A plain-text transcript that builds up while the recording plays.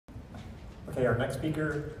Okay, our next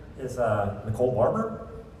speaker is Nicole Barbour,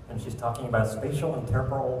 and she's talking about spatial and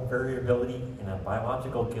temporal variability in a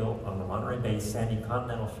biological gill on the Monterey Bay sandy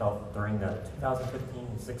continental shelf during the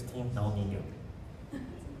 2015-16 El Nino.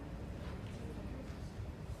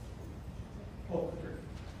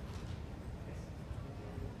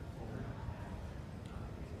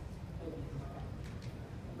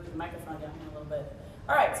 Move the microphone down here a little bit.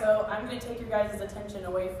 All right, so I'm going to take your guys' attention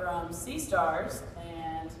away from sea stars,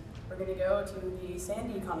 and we're going to go to the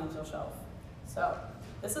sandy continental shelf. So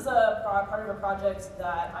this is a part of a project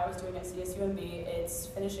that I was doing at CSUMB. It's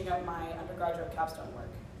finishing up my undergraduate capstone work.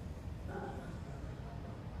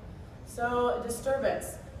 So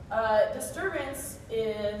disturbance. Disturbance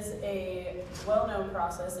is a well-known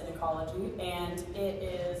process in ecology, and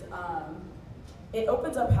it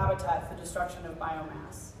opens up habitat for destruction of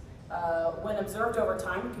biomass. When observed over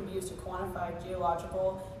time, it can be used to quantify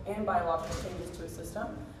geological and biological changes to a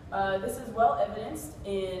system. This is well evidenced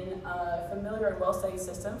in familiar and well-studied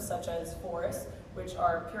systems such as forests, which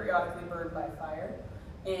are periodically burned by fire.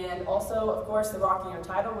 And also, of course, the rocky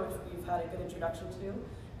intertidal, which we've had a good introduction to.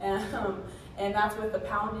 And that's with the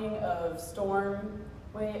pounding of storm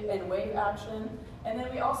and wave action. And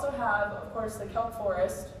then we also have, of course, the kelp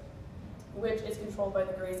forest, which is controlled by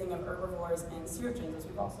the grazing of herbivores and sea urchins, as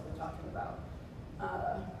we've also been talking about.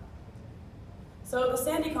 So the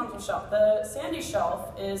sandy continental shelf. The sandy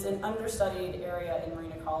shelf is an understudied area in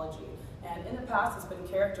marine ecology, and in the past it's been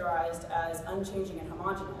characterized as unchanging and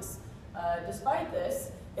homogeneous. Despite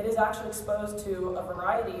this, it is actually exposed to a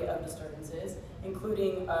variety of disturbances,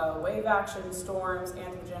 including wave action, storms,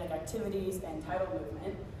 anthropogenic activities, and tidal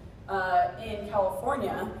movement. In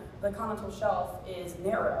California, the continental shelf is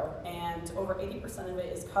narrow, and over 80% of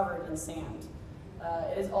it is covered in sand.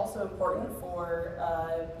 It is also important for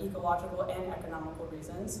ecological and economical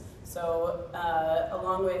reasons. So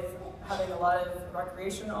along with having a lot of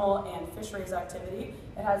recreational and fisheries activity,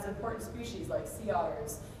 it has important species like sea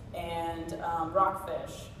otters and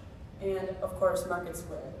rockfish, and of course market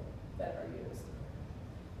squid that are used.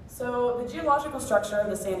 So the geological structure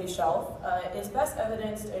of the sandy shelf is best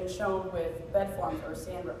evidenced and shown with bed forms or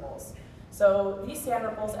sand ripples. So these sand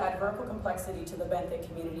ripples add vertical complexity to the benthic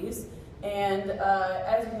communities, and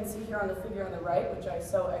as you can see here on the figure on the right, which I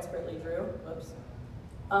so expertly drew, whoops.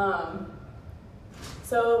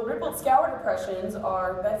 So rippled scour depressions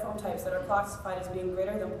are bed form types that are classified as being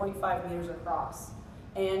greater than 0.5 meters across.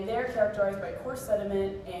 And they're characterized by coarse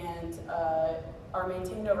sediment and are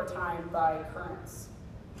maintained over time by currents.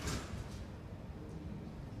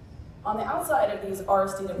 On the outside of these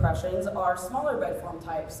RSD depressions are smaller bed form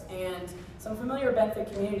types and some familiar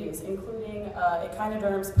benthic communities, including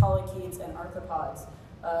echinoderms, polychaetes, and arthropods,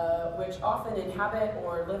 which often inhabit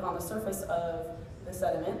or live on the surface of the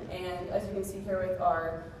sediment. And as you can see here with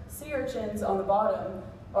our sea urchins on the bottom,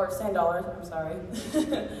 or sand dollars, I'm sorry,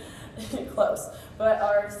 close, but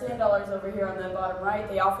our sand dollars over here on the bottom right,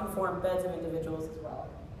 they often form beds of individuals as well.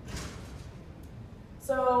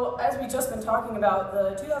 So, as we've just been talking about,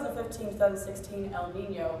 the 2015-2016 El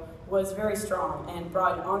Nino was very strong and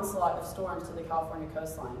brought an onslaught of storms to the California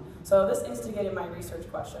coastline. So this instigated my research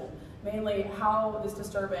question, mainly how this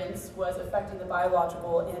disturbance was affecting the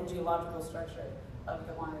biological and geological structure of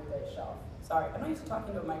the Monterey Bay Shelf. Sorry, I'm not used to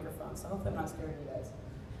talking to a microphone, so hopefully I'm not scaring you guys.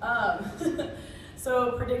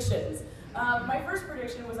 So predictions. My first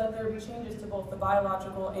prediction was that there would be changes to both the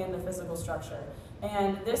biological and the physical structure.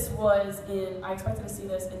 And this was I expected to see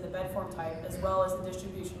this in the bed form type, as well as the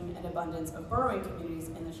distribution and abundance of burrowing communities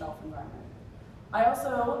in the shelf environment. I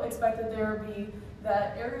also expected there would be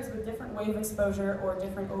that areas with different wave exposure or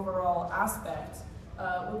different overall aspect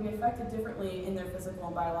would be affected differently in their physical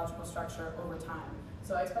and biological structure over time.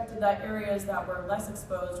 So I expected that areas that were less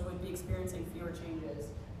exposed would be experiencing fewer changes,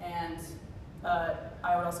 and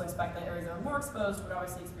I would also expect that areas that were more exposed would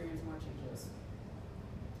obviously experience more changes.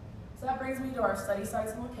 So that brings me to our study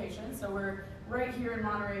sites and locations. So we're right here in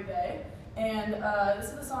Monterey Bay, and this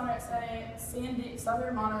is the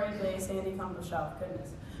southern Monterey Bay sandy continental shelf.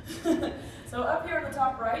 Goodness. So up here on the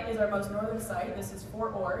top right is our most northern site. This is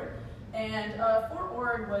Fort Ord, and Fort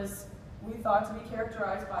Ord was, we thought, to be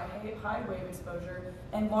characterized by high wave exposure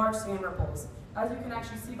and large sand ripples. As you can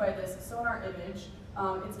actually see by this sonar image,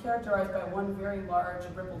 it's characterized by one very large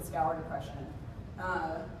rippled scour depression.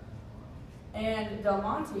 And Del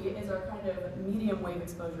Monte is our kind of medium wave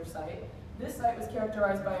exposure site. This site was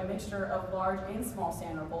characterized by a mixture of large and small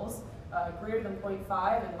sand ripples, greater than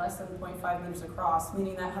 0.5 and less than 0.5 meters across,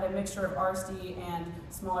 meaning that had a mixture of RSD and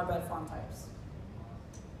smaller bed form types.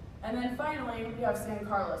 And then finally, we have San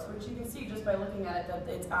Carlos, which you can see just by looking at it that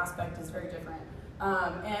its aspect is very different.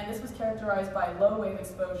 And this was characterized by low wave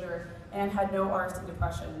exposure and had no RST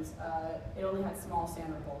depressions. It only had small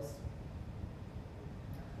sand ripples.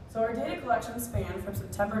 So our data collection spanned from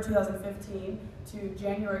September 2015 to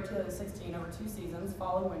January 2016 over 2 seasons,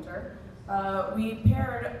 fall and winter. We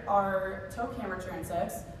paired our tow camera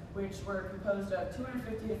transects, which were composed of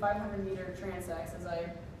 250 to 500 meter transects, as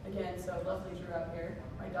I, again, so lovely drew out here.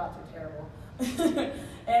 My dots are terrible.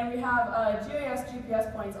 And we have GIS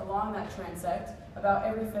GPS points along that transect about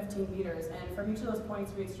every 15 meters. And from each of those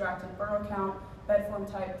points, we extracted burrow count, bed form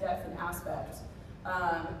type, depth, and aspect.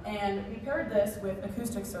 And we paired this with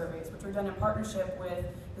acoustic surveys, which were done in partnership with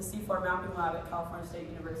the Seafloor Mapping Lab at California State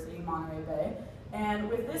University, Monterey Bay. And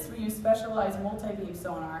with this, we use specialized multi-beam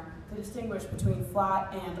sonar to distinguish between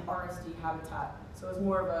flat and RSD habitat. So it's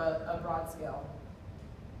more of a broad scale.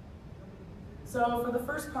 So for the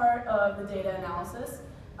first part of the data analysis,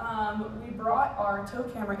 we brought our tow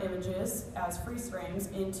camera images as freeze frames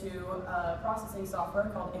into processing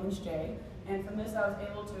software called ImageJ. And from this, I was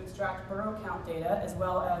able to extract burrow count data as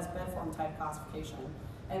well as bed form type classification.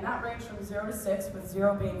 And that ranged from 0 to 6, with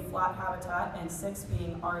 0 being flat habitat and 6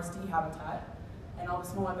 being RSD habitat, and all the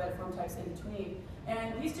smaller bed form types in between.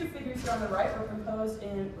 And these two figures here on the right were composed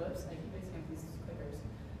in, whoops, I keep mixing up these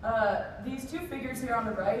clickers. These two figures here on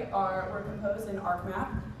the right were composed in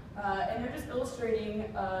ArcMap, and they're just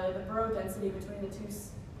illustrating the burrow density between the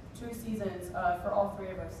two seasons for all 3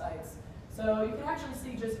 of our sites. So you can actually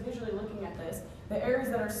see, just visually looking at this, the areas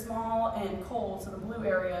that are small and cold, so the blue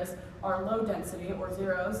areas, are low density, or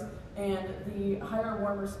zeros, and the higher,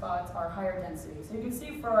 warmer spots are higher density. So you can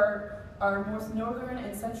see for our most northern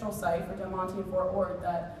and central site, for Del Monte and Fort Ord,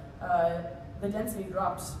 that the density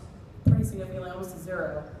dropped pretty significantly, almost to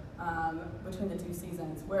 0, between the 2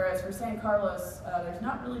 seasons. Whereas for San Carlos, there's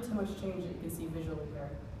not really too much change that you can see visually here.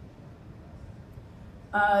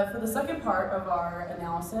 For the second part of our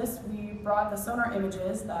analysis, we brought the sonar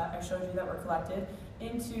images that I showed you that were collected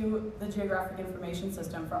into the Geographic Information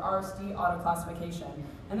System for RSD auto-classification.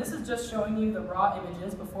 And this is just showing you the raw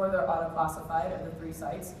images before they're auto-classified of the 3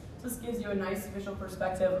 sites. So this gives you a nice visual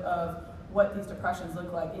perspective of what these depressions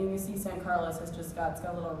look like. And you can see San Carlos has just got, it's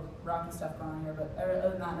got a little rocky stuff going on here, but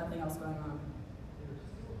other than that, nothing else going on.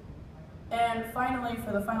 And finally,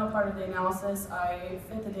 for the final part of the analysis, I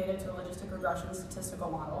fit the data to a logistic regression statistical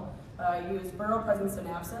model. I used burrow presence and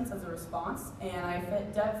absence as a response, and I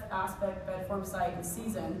fit depth, aspect, bed form site, and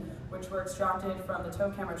season, which were extracted from the tow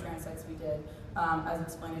camera transects we did as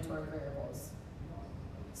explanatory variables.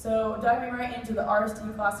 So diving right into the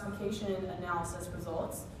RSD classification analysis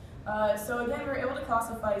results. So again, we were able to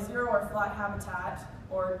classify 0 or flat habitat,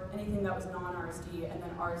 or anything that was non-RSD, and then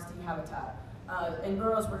RSD habitat. And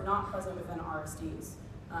burrows were not present within RSDs.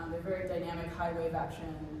 They're very dynamic, high wave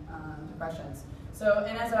action depressions. So,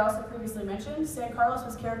 and as I also previously mentioned, San Carlos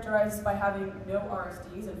was characterized by having no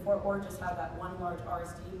RSDs, and Fort Ord just had that one large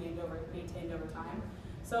RSD maintained over time.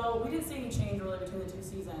 So we didn't see any change really between the 2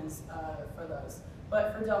 seasons for those.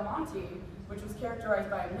 But for Del Monte, which was characterized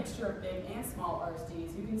by a mixture of big and small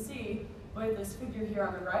RSDs, you can see with this figure here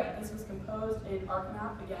on the right, this was composed in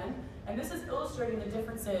ArcMap again, and this is illustrating the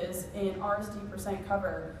differences in RSD percent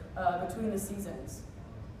cover between the seasons.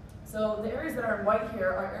 So the areas that are in white here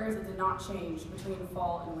are areas that did not change between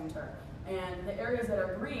fall and winter. And the areas that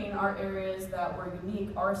are green are areas that were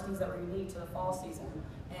unique, RSDs that were unique to the fall season.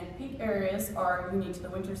 And pink areas are unique to the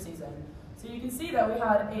winter season. So you can see that we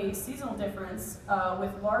had a seasonal difference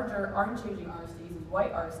with larger unchanging RSDs and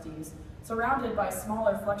white RSDs, surrounded by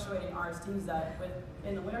smaller fluctuating RSDs that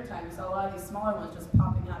in the wintertime we saw a lot of these smaller ones just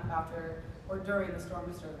popping up after or during the storm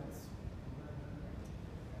disturbance.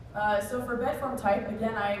 So for bed form type,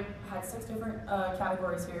 again, I had 6 different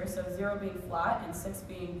categories here, so 0 being flat and 6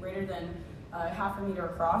 being greater than half a meter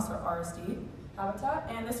across, or RSD habitat.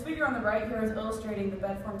 And this figure on the right here is illustrating the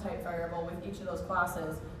bed form type variable with each of those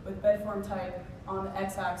classes, with bed form type on the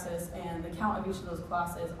x-axis and the count of each of those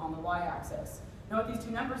classes on the y-axis. Now what these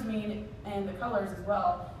 2 numbers mean, and the colors as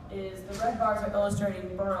well, is the red bars are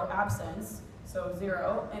illustrating burrow absence, so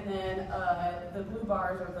 0, and then the blue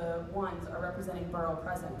bars, or the 1s, are representing burrow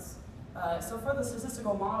presence. So for the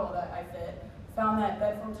statistical model that I fit, found that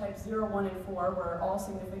bed form type 0, 1, and 4 were all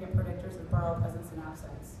significant predictors of burrow presence and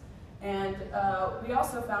absence. And we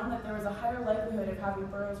also found that there was a higher likelihood of having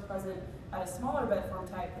burrows present at a smaller bed form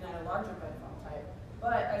type than at a larger bed form type.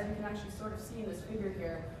 But as you can actually sort of see in this figure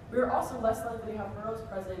here, we were also less likely to have burrows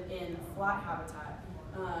present in flat habitat.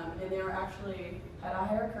 And they were actually had a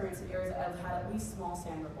higher occurrence in areas that had at least small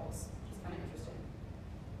sand ripples, which is kind of interesting.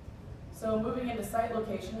 So moving into site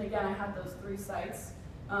location, again, I had those 3 sites.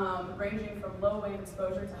 ranging from low wave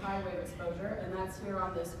exposure to high wave exposure, and that's here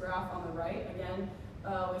on this graph on the right, again,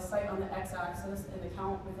 with site on the x-axis and the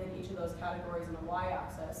count within each of those categories on the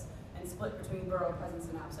y-axis, and split between burrow presence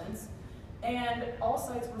and absence. And all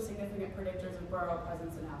sites were significant predictors of burrow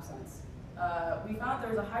presence and absence. We found there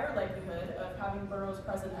was a higher likelihood of having burrows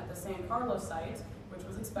present at the San Carlos site, which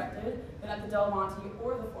was expected, than at the Del Monte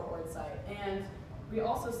or the Fort Ord site. And we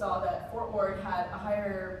also saw that Fort Ord had a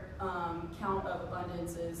higher count of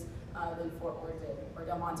abundances than Fort Ord did, or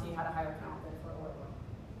Del Monte had a higher count than Fort Ord.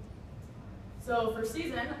 So for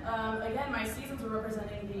season, again, my seasons were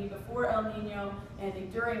representing the before El Nino and the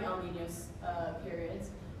during El Nino periods.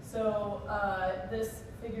 So this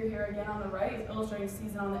figure here again on the right is illustrating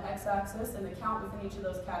season on the x-axis and the count within each of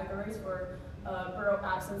those categories for burrow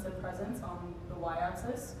absence and presence on the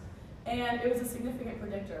y-axis. And it was a significant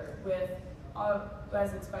predictor with,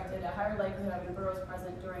 as expected, a higher likelihood of having burrows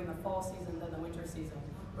present during the fall season than the winter season,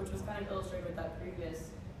 which was kind of illustrated with that previous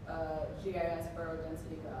GIS burrow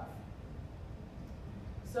density graph.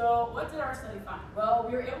 So what did our study find? Well,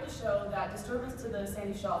 we were able to show that disturbance to the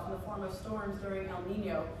sandy shelf in the form of storms during El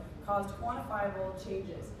Nino caused quantifiable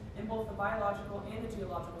changes in both the biological and the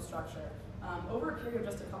geological structure over a period of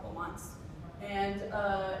just a couple months. And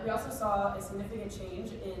we also saw a significant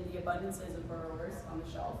change in the abundances of burrowers on the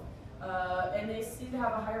shelf. And they seem to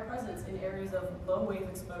have a higher presence in areas of low wave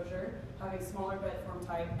exposure, having smaller bed form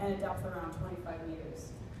type, and a depth around 25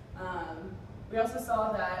 meters. We also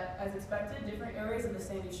saw that, as expected, different areas of the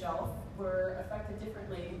sandy shelf were affected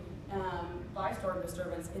differently by storm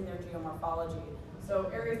disturbance in their geomorphology. So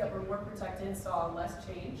areas that were more protected saw less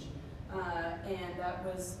change, and that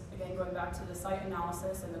was, again, going back to the site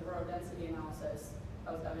analysis and the burrow density analysis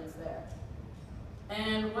that was evidence there.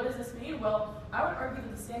 And what does this mean? Well, I would argue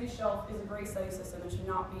that the sandy shelf is a great study system and should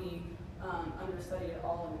not be understudied at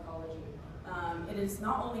all in ecology. It is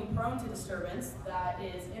not only prone to disturbance that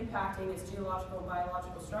is impacting its geological and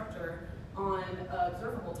biological structure on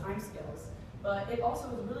observable timescales, but it also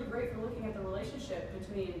is really great for looking at the relationship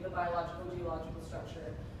between the biological and geological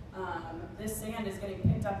structure. This sand is getting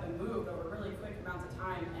picked up and moved over really quick amounts of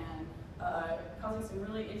time and causing some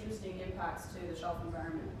really interesting impacts to the shelf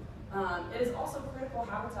environment. It is also critical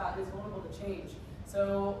habitat and is vulnerable to change.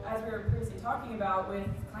 So as we were previously talking about with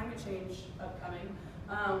climate change upcoming,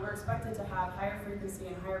 we're expected to have higher frequency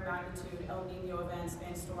and higher magnitude El Nino events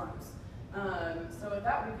and storms. So with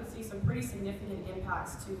that, we could see some pretty significant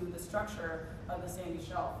impacts to the structure of the sandy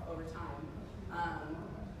shelf over time.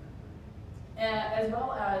 As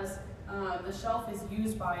well as the shelf is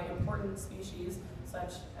used by important species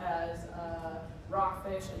such as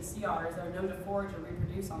rockfish and sea otters that are known to forage and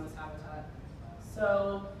reproduce on this habitat.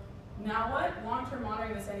 So now what? Long-term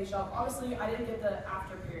monitoring of the sandy shelf. Obviously, I didn't get the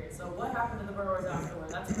after period. So what happened to the burrowers afterward?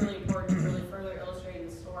 That's really important to really further illustrating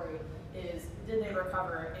the story is, did they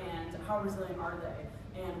recover and how resilient are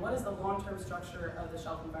they? And what is the long-term structure of the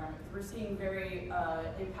shelf environment? Because we're seeing very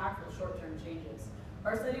impactful short-term changes.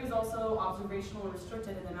 Our study was also observational and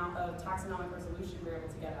restricted in the amount of taxonomic resolution we were able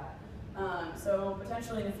to get at. So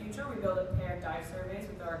potentially in the future, we'd be able to pair dive surveys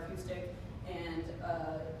with our acoustic and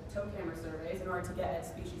tow camera surveys in order to get at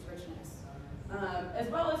species richness. As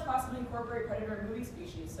well as possibly incorporate predator and moving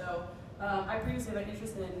species. So I previously have been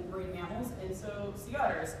interested in marine mammals, and so sea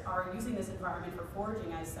otters are using this environment for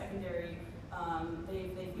foraging as secondary,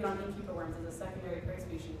 they feed on innkeeper worms as a secondary prey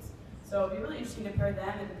species. So it'd be really interesting to pair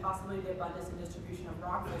them and possibly the abundance and distribution of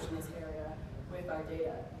rockfish in this area with our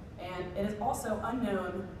data. And it is also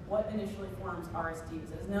unknown what initially forms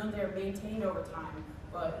RSDs. It is known they're maintained over time,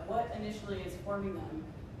 but what initially is forming them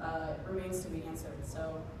remains to be answered.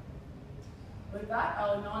 So with that,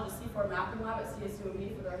 I'll acknowledge the C4 Mapping Lab at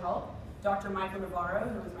CSUMB for their help, Dr. Michael Navarro,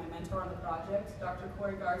 who was my mentor on the project, Dr.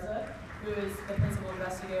 Corey Garza, who is the principal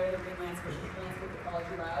investigator of the Big Landscape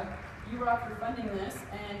Ecology Lab, UROC for funding this,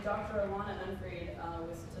 and Dr. Alana Unfried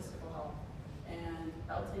with statistical help. And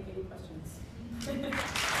I'll take any questions.